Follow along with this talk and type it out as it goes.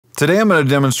Today I'm going to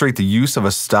demonstrate the use of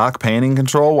a stock panning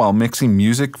control while mixing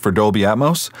music for Dolby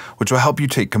Atmos, which will help you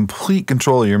take complete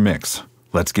control of your mix.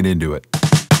 Let's get into it.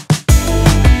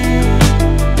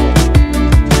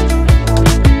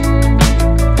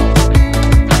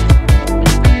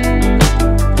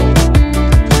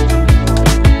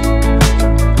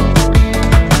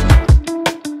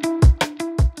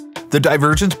 The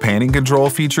Divergence panning control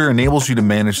feature enables you to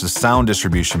manage the sound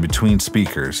distribution between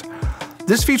speakers.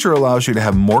 This feature allows you to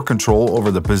have more control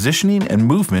over the positioning and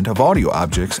movement of audio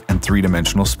objects in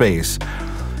three-dimensional space.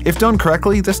 If done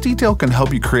correctly, this detail can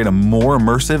help you create a more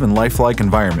immersive and lifelike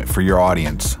environment for your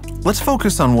audience. Let's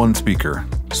focus on one speaker,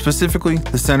 specifically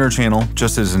the center channel,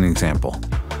 just as an example.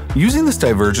 Using this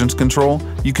divergence control,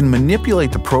 you can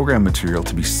manipulate the program material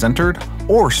to be centered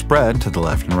or spread to the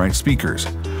left and right speakers.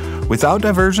 Without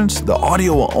divergence, the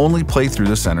audio will only play through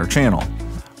the center channel.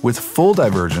 With full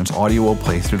divergence, audio will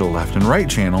play through the left and right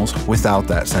channels without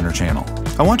that center channel.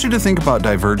 I want you to think about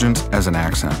divergence as an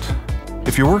accent.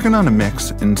 If you're working on a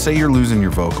mix and say you're losing your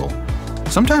vocal,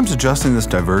 sometimes adjusting this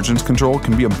divergence control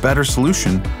can be a better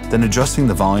solution than adjusting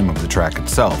the volume of the track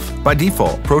itself. By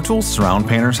default, Pro Tools surround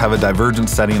panners have a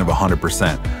divergence setting of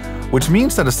 100%. Which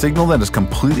means that a signal that is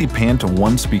completely panned to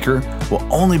one speaker will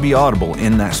only be audible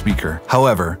in that speaker.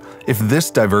 However, if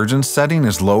this divergence setting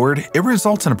is lowered, it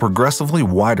results in a progressively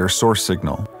wider source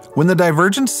signal. When the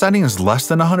divergence setting is less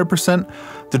than 100%,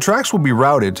 the tracks will be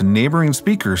routed to neighboring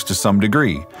speakers to some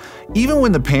degree, even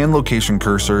when the pan location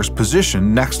cursor is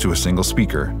positioned next to a single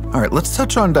speaker. Alright, let's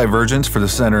touch on divergence for the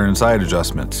center and side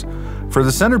adjustments. For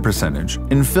the center percentage,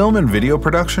 in film and video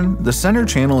production, the center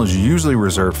channel is usually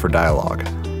reserved for dialogue.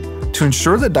 To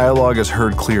ensure that dialogue is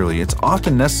heard clearly, it's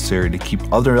often necessary to keep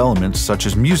other elements such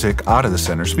as music out of the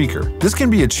center speaker. This can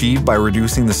be achieved by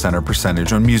reducing the center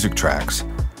percentage on music tracks.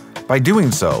 By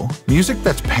doing so, music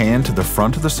that's panned to the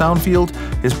front of the sound field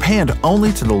is panned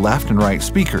only to the left and right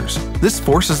speakers. This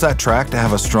forces that track to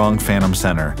have a strong phantom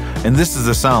center, and this is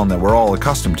the sound that we're all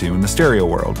accustomed to in the stereo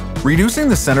world. Reducing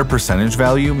the center percentage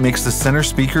value makes the center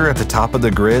speaker at the top of the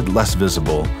grid less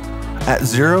visible. At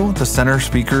 0, the center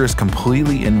speaker is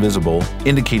completely invisible,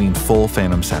 indicating full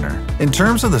phantom center. In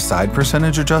terms of the side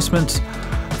percentage adjustments,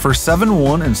 for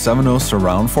 7.1 and 7.0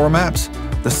 surround formats,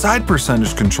 the side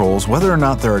percentage controls whether or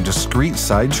not there are discrete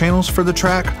side channels for the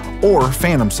track or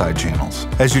phantom side channels.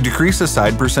 As you decrease the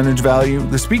side percentage value,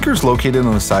 the speakers located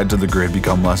on the sides of the grid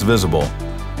become less visible.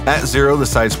 At 0, the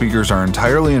side speakers are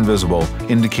entirely invisible,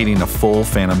 indicating a full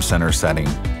phantom center setting.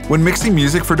 When mixing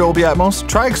music for Dolby Atmos,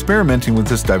 try experimenting with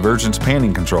this divergence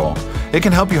panning control. It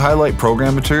can help you highlight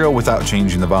program material without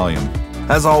changing the volume.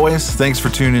 As always, thanks for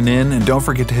tuning in, and don't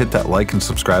forget to hit that like and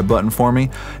subscribe button for me.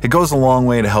 It goes a long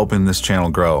way to helping this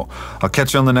channel grow. I'll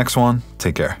catch you on the next one.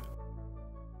 Take care.